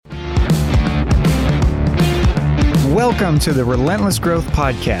Welcome to the Relentless Growth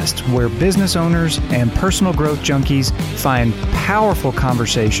Podcast, where business owners and personal growth junkies find powerful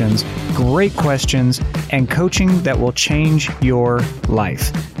conversations, great questions, and coaching that will change your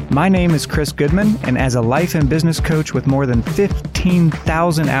life. My name is Chris Goodman, and as a life and business coach with more than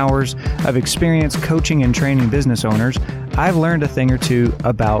 15,000 hours of experience coaching and training business owners, I've learned a thing or two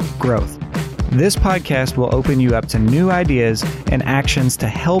about growth. This podcast will open you up to new ideas and actions to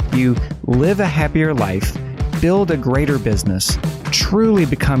help you live a happier life, build a greater business, truly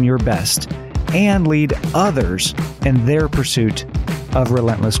become your best, and lead others in their pursuit of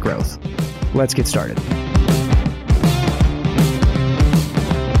relentless growth. Let's get started.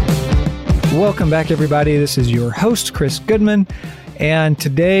 Welcome back, everybody. This is your host, Chris Goodman, and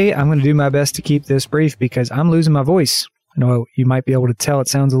today I'm going to do my best to keep this brief because I'm losing my voice. I know you might be able to tell it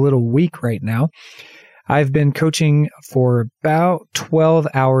sounds a little weak right now. I've been coaching for about 12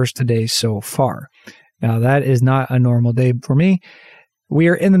 hours today so far. Now, that is not a normal day for me. We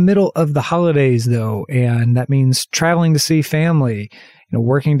are in the middle of the holidays, though, and that means traveling to see family,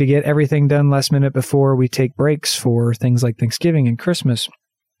 working to get everything done last minute before we take breaks for things like Thanksgiving and Christmas,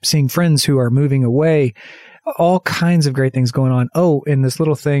 seeing friends who are moving away, all kinds of great things going on. Oh, and this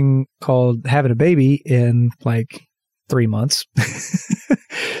little thing called having a baby in like 3 months.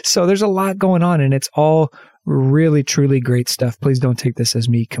 So there's a lot going on, and it's all really, truly great stuff. Please don't take this as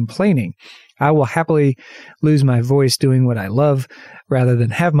me complaining. I will happily lose my voice doing what I love rather than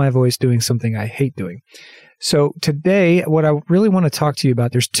have my voice doing something I hate doing. So today, what I really want to talk to you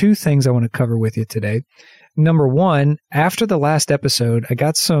about, there's two things I want to cover with you today. Number one, after the last episode, I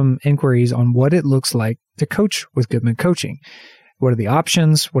got some inquiries on what it looks like to coach with Goodman Coaching. What are the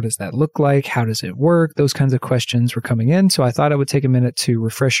options? What does that look like? How does it work? Those kinds of questions were coming in. So I thought I would take a minute to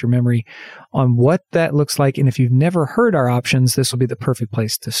refresh your memory on what that looks like. And if you've never heard our options, this will be the perfect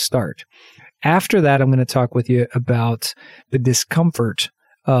place to start. After that, I'm going to talk with you about the discomfort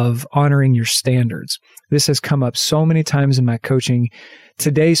of honoring your standards. This has come up so many times in my coaching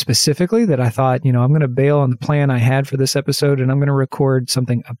today specifically that I thought, I'm going to bail on the plan I had for this episode and I'm going to record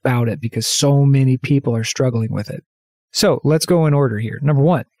something about it because so many people are struggling with it. So let's go in order here. Number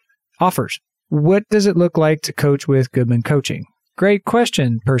one, offers. What does it look like to coach with Goodman Coaching? Great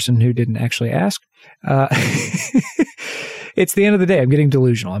question, person who didn't actually ask. It's the end of the day. I'm getting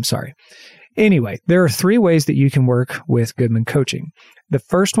delusional. I'm sorry. Anyway, there are 3 ways that you can work with Goodman Coaching. The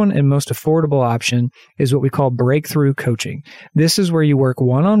first one and most affordable option is what we call breakthrough coaching. This is where you work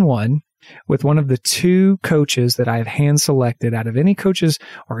one-on-one with one of the 2 coaches that I've hand-selected out of any coaches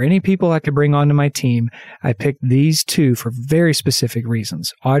or any people I could bring onto my team. I picked these 2 for very specific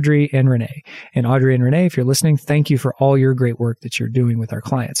reasons, Audrey and Renee. And Audrey and Renee, if you're listening, thank you for all your great work that you're doing with our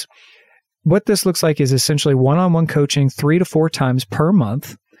clients. What this looks like is essentially one-on-one coaching 3 to 4 times per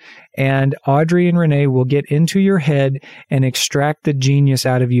month. And Audrey and Renee will get into your head and extract the genius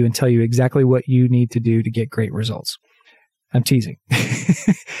out of you and tell you exactly what you need to do to get great results. I'm teasing.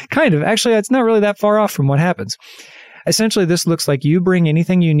 Kind of. Actually, it's not really that far off from what happens. Essentially, this looks like you bring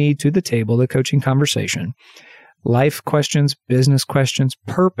anything you need to the table, the coaching conversation. Life questions, business questions,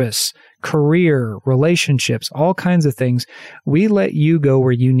 purpose, career, relationships, all kinds of things. We let you go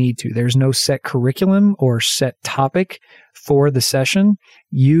where you need to. There's no set curriculum or set topic for the session.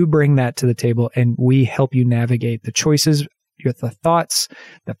 You bring that to the table and we help you navigate the choices, the thoughts,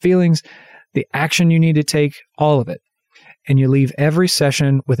 the feelings, the action you need to take, all of it. And you leave every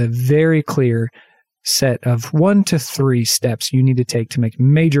session with a very clear set of 1 to 3 steps you need to take to make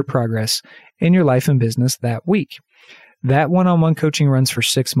major progress in your life and business that week. That one-on-one coaching runs for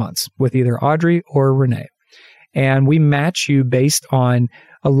 6 months with either Audrey or Renee. And we match you based on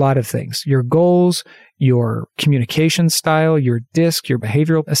a lot of things. Your goals, your communication style, your DISC, your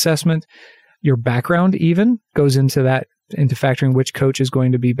behavioral assessment, your background even goes into that, into factoring which coach is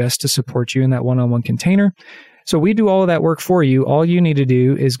going to be best to support you in that one-on-one container. So we do all of that work for you. All you need to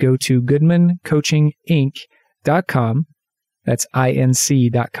do is go to goodmancoachinginc.com, that's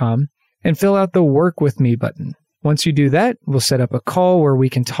INC.com, and fill out the Work With Me button. Once you do that, we'll set up a call where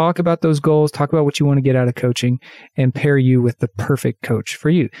we can talk about those goals, talk about what you want to get out of coaching, and pair you with the perfect coach for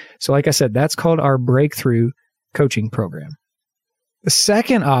you. So like I said, that's called our Breakthrough Coaching Program. The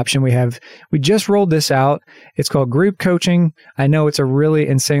second option we just rolled this out. It's called Group Coaching. I know it's a really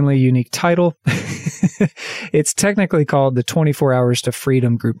insanely unique title. It's technically called the 24 Hours to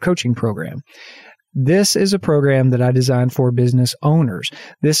Freedom Group Coaching Program. This is a program that I designed for business owners.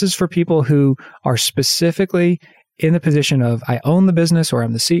 This is for people who are specifically in the position of, I own the business or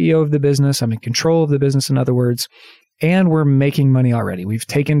I'm the CEO of the business. I'm in control of the business, in other words. and we're making money already. We've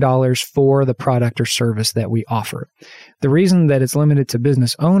taken dollars for the product or service that we offer. The reason that it's limited to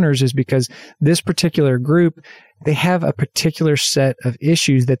business owners is because this particular group, they have a particular set of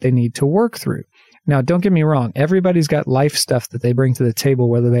issues that they need to work through. Now, don't get me wrong. Everybody's got life stuff that they bring to the table,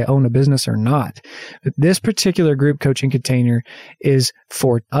 whether they own a business or not. But this particular group coaching container is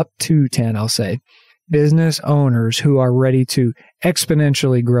for up to 10, I'll say, business owners who are ready to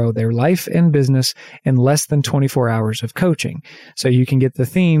exponentially grow their life and business in less than 24 hours of coaching. So you can get the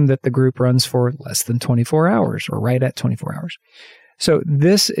theme that the group runs for less than 24 hours or right at 24 hours. So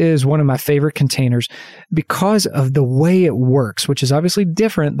this is one of my favorite containers because of the way it works, which is obviously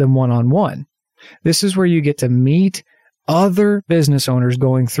different than one-on-one. This is where you get to meet other business owners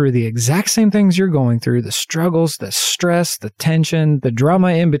going through the exact same things you're going through, the struggles, the stress, the tension, the drama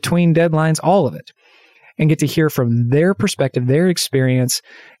in between deadlines, all of it, and get to hear from their perspective, their experience,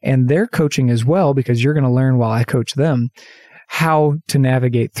 and their coaching as well, because you're going to learn while I coach them how to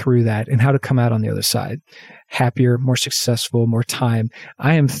navigate through that and how to come out on the other side happier, more successful, more time.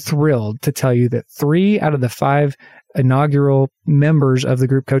 I am thrilled to tell you that 3 out of the 5 inaugural members of the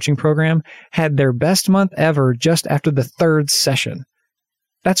group coaching program had their best month ever just after the 3rd session.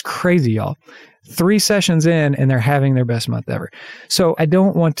 That's crazy, y'all. 3 sessions in and they're having their best month ever. So I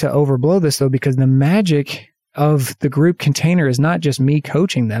don't want to overblow this though, because the magic of the group container is not just me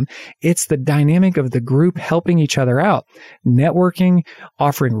coaching them. It's the dynamic of the group helping each other out, networking,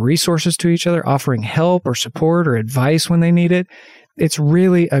 offering resources to each other, offering help or support or advice when they need it. It's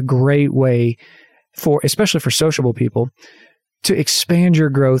really a great way for, especially for sociable people, to expand your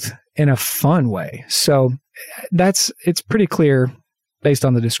growth in a fun way. So it's pretty clear based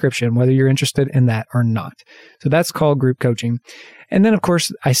on the description, whether you're interested in that or not. So that's called group coaching. And then, of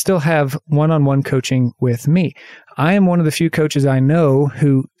course, I still have one-on-one coaching with me. I am one of the few coaches I know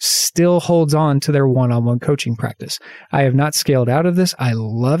who still holds on to their one-on-one coaching practice. I have not scaled out of this. I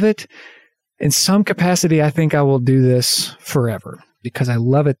love it. In some capacity, I think I will do this forever because I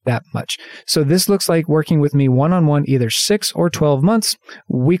love it that much. So this looks like working with me one-on-one, either 6 or 12 months,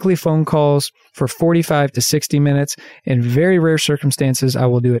 weekly phone calls for 45 to 60 minutes. In very rare circumstances, I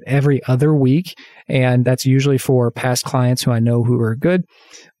will do it every other week. And that's usually for past clients who I know who are good.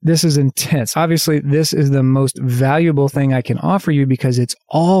 This is intense. Obviously, this is the most valuable thing I can offer you because it's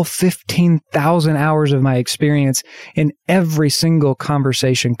all 15,000 hours of my experience in every single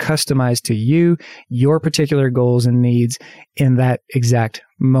conversation customized to you, your particular goals and needs in that exact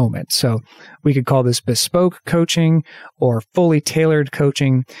moment. So we could call this bespoke coaching or fully tailored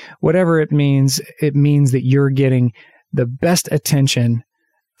coaching. Whatever it means that you're getting the best attention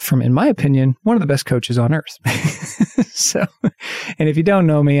from, in my opinion, one of the best coaches on earth. So, and if you don't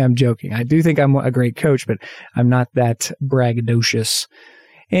know me, I'm joking. I do think I'm a great coach, but I'm not that braggadocious.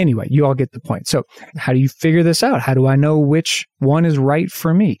 Anyway, you all get the point. So how do you figure this out? How do I know which one is right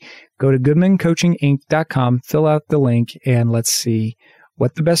for me? Go to goodmancoachinginc.com, fill out the link, and let's see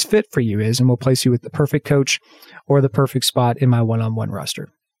what the best fit for you is, and we'll place you with the perfect coach or the perfect spot in my one-on-one roster.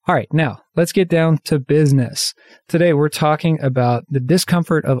 All right, now let's get down to business. Today, we're talking about the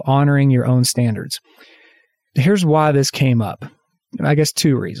discomfort of honoring your own standards. Here's why this came up. I guess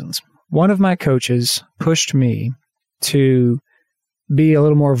 2 reasons. One of my coaches pushed me to be a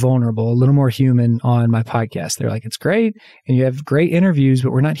little more vulnerable, a little more human on my podcast. They're like, it's great, and you have great interviews,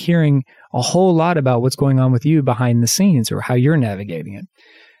 but we're not hearing a whole lot about what's going on with you behind the scenes or how you're navigating it.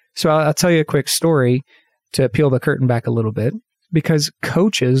 So I'll tell you a quick story to peel the curtain back a little bit, because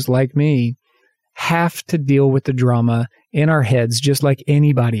coaches like me have to deal with the drama in our heads just like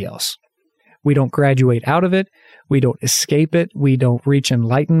anybody else. We don't graduate out of it. We don't escape it. We don't reach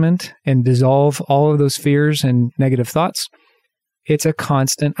enlightenment and dissolve all of those fears and negative thoughts. It's a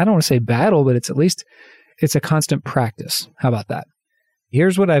constant, I don't want to say battle, but it's a constant practice. How about that?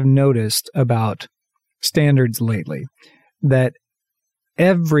 Here's what I've noticed about standards lately, that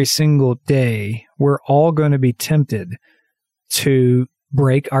every single day we're all going to be tempted to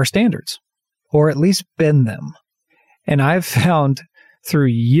break our standards or at least bend them. And I've found through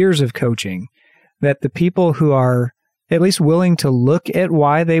years of coaching that the people who are at least willing to look at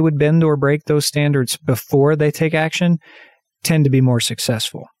why they would bend or break those standards before they take action tend to be more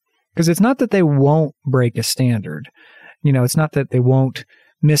successful. Because it's not that they won't break a standard. It's not that they won't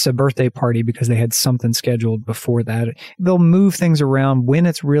miss a birthday party because they had something scheduled before that. They'll move things around when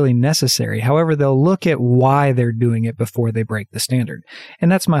it's really necessary. However, they'll look at why they're doing it before they break the standard.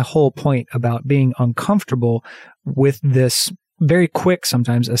 And that's my whole point about being uncomfortable with this very quick,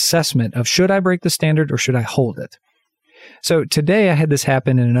 sometimes, assessment of should I break the standard or should I hold it? So today I had this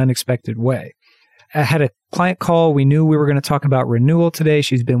happen in an unexpected way. I had a client call. We knew we were going to talk about renewal today.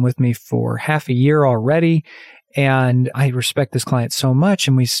 She's been with me for half a year already. And I respect this client so much.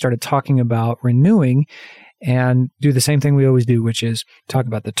 And we started talking about renewing and do the same thing we always do, which is talk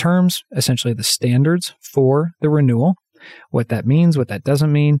about the terms, essentially the standards for the renewal, what that means, what that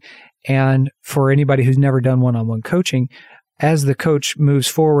doesn't mean. And for anybody who's never done one-on-one coaching, as the coach moves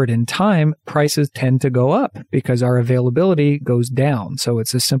forward in time, prices tend to go up because our availability goes down. So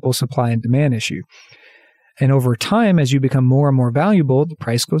it's a simple supply and demand issue. And over time, as you become more and more valuable, the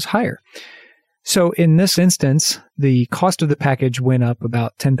price goes higher. So in this instance, the cost of the package went up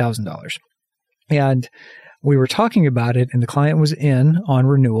about $10,000. And we were talking about it, and the client was in on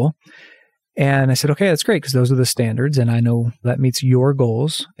renewal. And I said, okay, that's great, because those are the standards, and I know that meets your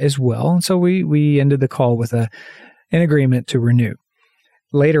goals as well. And so we ended the call with an agreement to renew.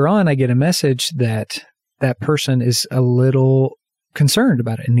 Later on, I get a message that that person is a little concerned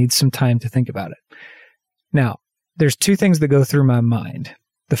about it and needs some time to think about it. Now, there's two things that go through my mind.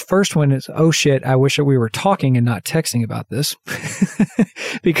 The first one is, oh shit, I wish that we were talking and not texting about this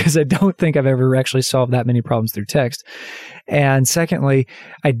because I don't think I've ever actually solved that many problems through text. And secondly,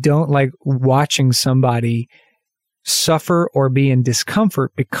 I don't like watching somebody suffer or be in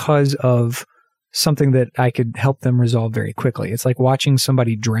discomfort because of something that I could help them resolve very quickly. It's like watching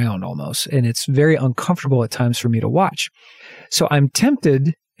somebody drown almost, and it's very uncomfortable at times for me to watch. So I'm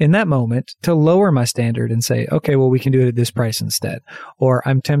tempted in that moment to lower my standard and say, okay, well, we can do it at this price instead. Or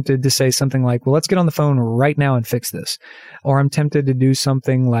I'm tempted to say something like, well, let's get on the phone right now and fix this. Or I'm tempted to do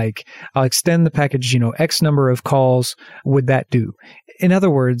something like, I'll extend the package, X number of calls. Would that do? In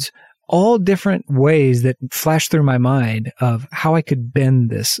other words, all different ways that flash through my mind of how I could bend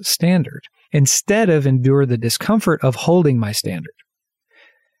this standard instead of endure the discomfort of holding my standard.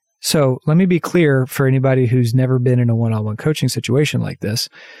 So let me be clear for anybody who's never been in a one-on-one coaching situation like this.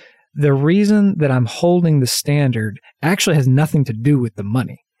 The reason that I'm holding the standard actually has nothing to do with the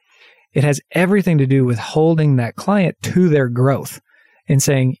money. It has everything to do with holding that client to their growth and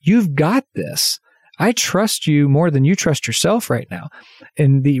saying, you've got this. I trust you more than you trust yourself right now.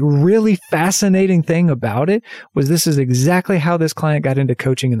 And the really fascinating thing about it was this is exactly how this client got into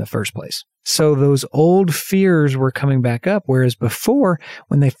coaching in the first place. So those old fears were coming back up, whereas before,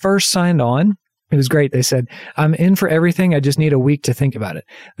 when they first signed on, it was great. They said, I'm in for everything. I just need a week to think about it.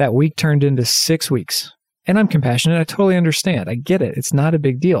 That week turned into 6 weeks. And I'm compassionate. I totally understand. I get it. It's not a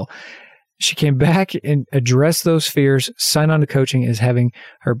big deal. She came back and addressed those fears, signed on to coaching, is having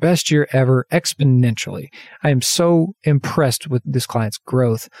her best year ever exponentially. I am so impressed with this client's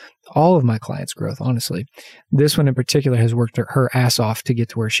growth, all of my clients' growth, honestly. This one in particular has worked her ass off to get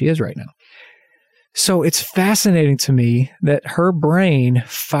to where she is right now. So it's fascinating to me that her brain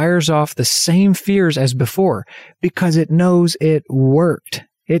fires off the same fears as before because it knows it worked.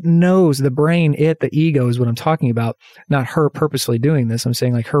 It knows the brain, the ego is what I'm talking about, not her purposely doing this. I'm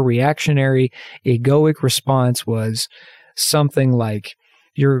saying like her reactionary, egoic response was something like,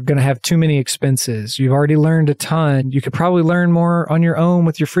 you're going to have too many expenses. You've already learned a ton. You could probably learn more on your own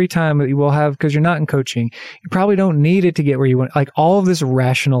with your free time that you will have because you're not in coaching. You probably don't need it to get where you want. Like all of this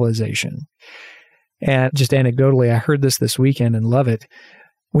rationalization. And just anecdotally, I heard this weekend and love it.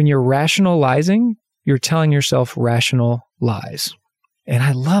 When you're rationalizing, you're telling yourself rational lies. And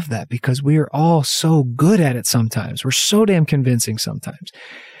I love that because we are all so good at it sometimes. We're so damn convincing sometimes.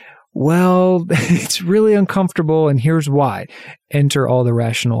 Well, it's really uncomfortable, and here's why. Enter all the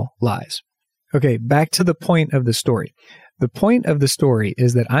rational lies. Okay, back to the point of the story. The point of the story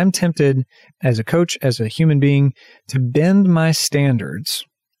is that I'm tempted as a coach, as a human being, to bend my standards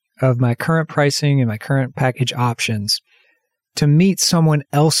of my current pricing and my current package options to meet someone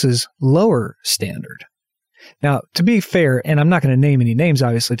else's lower standard. Now, to be fair, and I'm not going to name any names,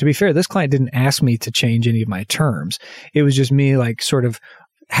 obviously, to be fair, this client didn't ask me to change any of my terms. It was just me like sort of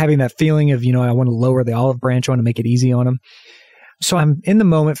having that feeling of, I want to lower the olive branch. I want to make it easy on them. So I'm in the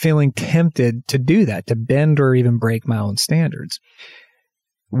moment feeling tempted to do that, to bend or even break my own standards.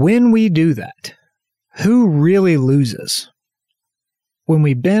 When we do that, who really loses? When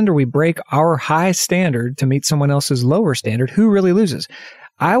we bend or we break our high standard to meet someone else's lower standard, who really loses?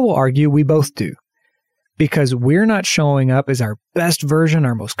 I will argue we both do. Because we're not showing up as our best version,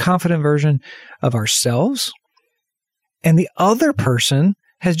 our most confident version of ourselves. And the other person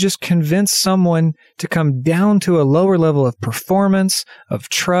has just convinced someone to come down to a lower level of performance, of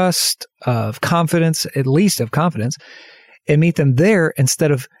trust, of confidence, at least of confidence, and meet them there instead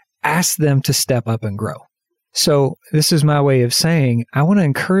of ask them to step up and grow. So this is my way of saying, I want to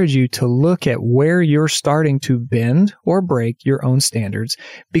encourage you to look at where you're starting to bend or break your own standards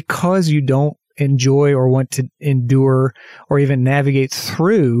because you don't enjoy or want to endure or even navigate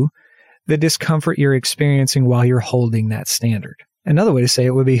through the discomfort you're experiencing while you're holding that standard. Another way to say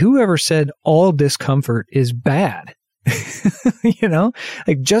it would be, whoever said all discomfort is bad?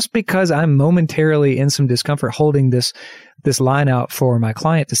 Like just because I'm momentarily in some discomfort holding this line out for my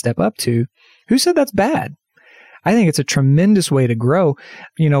client to step up to, who said that's bad? I think it's a tremendous way to grow.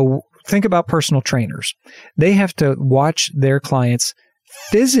 Think about personal trainers. They have to watch their clients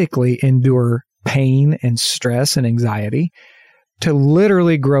physically endure pain and stress and anxiety to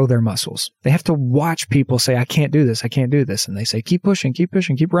literally grow their muscles. They have to watch people say, I can't do this. I can't do this. And they say, keep pushing, keep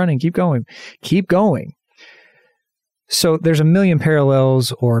running, keep going, keep going. So there's a million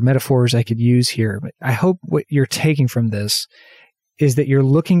parallels or metaphors I could use here. But I hope what you're taking from this is that you're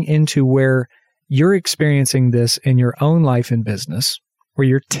looking into where you're experiencing this in your own life and business, where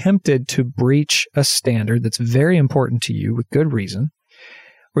you're tempted to breach a standard that's very important to you with good reason,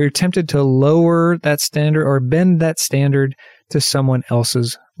 where you're tempted to lower that standard or bend that standard to someone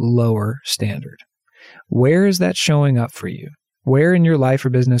else's lower standard. Where is that showing up for you? Where in your life or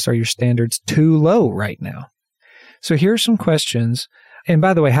business are your standards too low right now? So here are some questions. And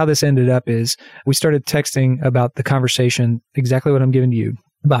by the way, how this ended up is we started texting about the conversation, exactly what I'm giving to you,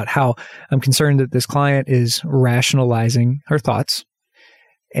 about how I'm concerned that this client is rationalizing her thoughts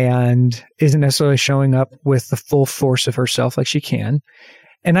and isn't necessarily showing up with the full force of herself like she can.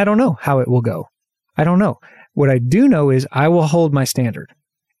 And I don't know how it will go. I don't know. What I do know is I will hold my standard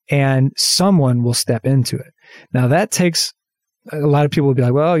and someone will step into it. Now that takes, a lot of people will be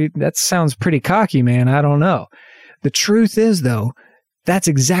like, well, that sounds pretty cocky, man. I don't know. The truth is though, that's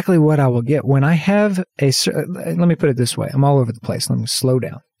exactly what I will get when I have let me put it this way. I'm all over the place. Let me slow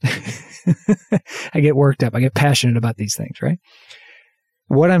down. I get worked up. I get passionate about these things, right?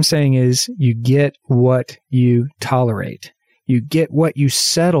 What I'm saying is you get what you tolerate. You get what you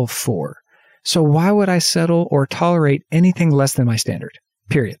settle for. So why would I settle or tolerate anything less than my standard?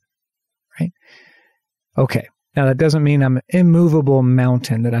 Period. Right? Okay. Now that doesn't mean I'm an immovable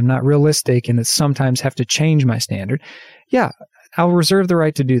mountain, that I'm not realistic and that sometimes have to change my standard. Yeah, I'll reserve the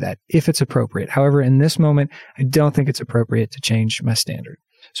right to do that if it's appropriate. However, in this moment, I don't think it's appropriate to change my standard.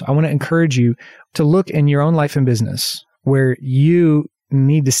 So I want to encourage you to look in your own life and business where you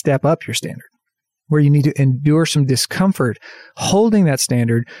need to step up your standard, where you need to endure some discomfort holding that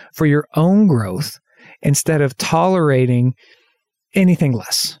standard for your own growth instead of tolerating anything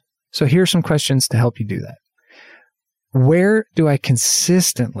less. So here are some questions to help you do that. Where do I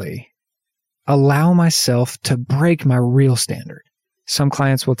consistently allow myself to break my real standard? Some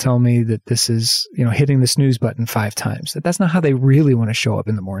clients will tell me that this is, hitting the snooze button 5 times, that's not how they really want to show up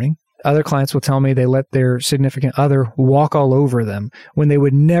in the morning. Other clients will tell me they let their significant other walk all over them when they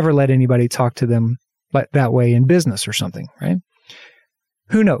would never let anybody talk to them that way in business or something, right?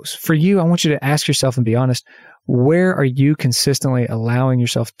 Who knows? For you, I want you to ask yourself and be honest, where are you consistently allowing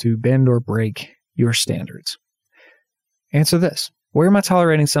yourself to bend or break your standards? Answer this. Where am I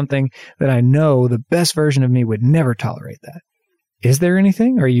tolerating something that I know the best version of me would never tolerate that? Is there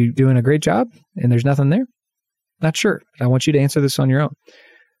anything? Are you doing a great job and there's nothing there? Not sure. I want you to answer this on your own.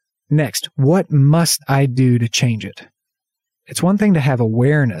 Next, what must I do to change it? It's one thing to have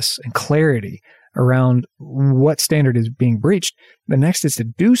awareness and clarity around what standard is being breached. The next is to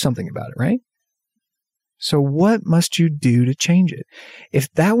do something about it, right? So what must you do to change it?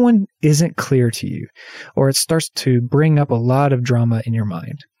 If that one isn't clear to you, or it starts to bring up a lot of drama in your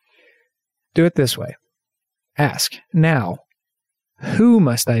mind, do it this way. Ask, now, who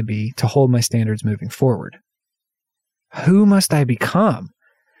must I be to hold my standards moving forward? Who must I become?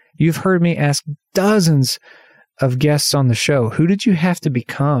 You've heard me ask dozens of guests on the show, who did you have to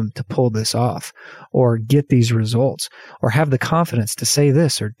become to pull this off or get these results or have the confidence to say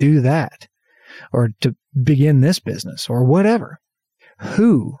this or do that or to begin this business or whatever?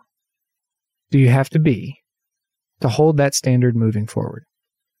 Who do you have to be to hold that standard moving forward?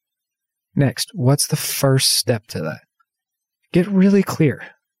 Next, what's the first step to that? Get really clear.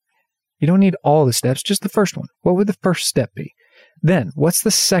 You don't need all the steps, just the first one. What would the first step be? Then, what's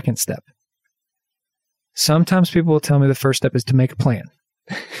the second step? Sometimes people will tell me the first step is to make a plan.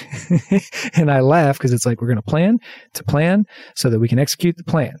 And I laugh because it's like, we're going to plan so that we can execute the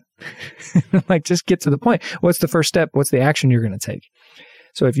plan. Like, just get to the point. What's the first step? What's the action you're going to take?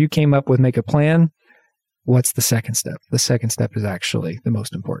 So if you came up with make a plan, what's the second step? The second step is actually the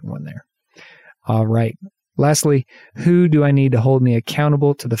most important one there. All right. Lastly, who do I need to hold me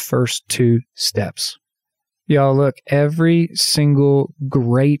accountable to the first 2 steps? Y'all, look, every single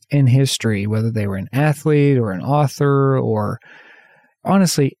great in history, whether they were an athlete or an author or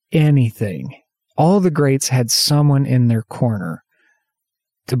honestly anything, all the greats had someone in their corner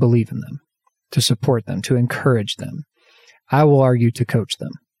to believe in them, to support them, to encourage them. I will argue to coach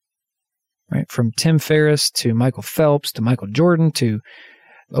them. right? From Tim Ferriss to Michael Phelps to Michael Jordan to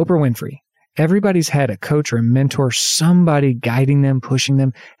Oprah Winfrey. Everybody's had a coach or a mentor, somebody guiding them, pushing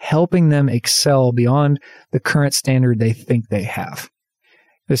them, helping them excel beyond the current standard they think they have.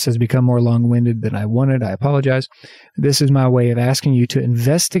 This has become more long-winded than I wanted. I apologize. This is my way of asking you to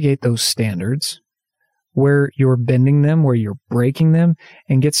investigate those standards, where you're bending them, where you're breaking them,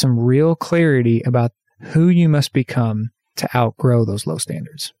 and get some real clarity about who you must become to outgrow those low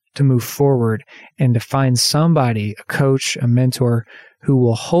standards, to move forward, and to find somebody, a coach, a mentor, who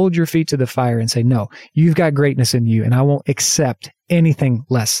will hold your feet to the fire and say, no, you've got greatness in you, and I won't accept anything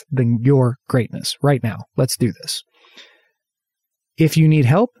less than your greatness right now. Let's do this. If you need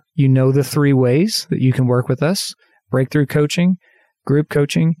help, you know the 3 ways that you can work with us: breakthrough coaching, group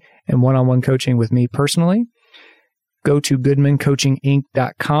coaching, and one-on-one coaching with me personally. Go to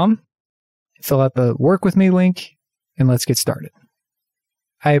goodmancoachinginc.com, fill out the work with me link, and let's get started.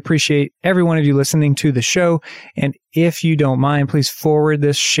 I appreciate every one of you listening to the show. And if you don't mind, please forward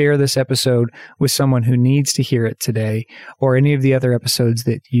this, share this episode with someone who needs to hear it today, or any of the other episodes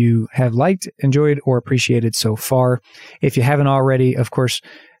that you have liked, enjoyed, or appreciated so far. If you haven't already, of course,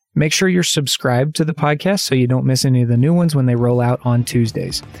 make sure you're subscribed to the podcast so you don't miss any of the new ones when they roll out on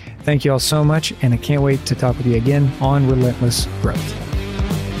Tuesdays. Thank you all so much, and I can't wait to talk with you again on Relentless Growth.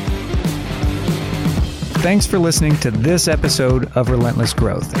 Thanks for listening to this episode of Relentless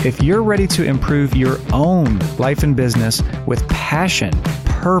Growth. If you're ready to improve your own life and business with passion,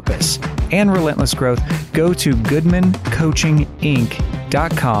 purpose, and relentless growth, go to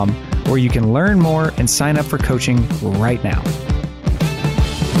goodmancoachinginc.com, where you can learn more and sign up for coaching right now.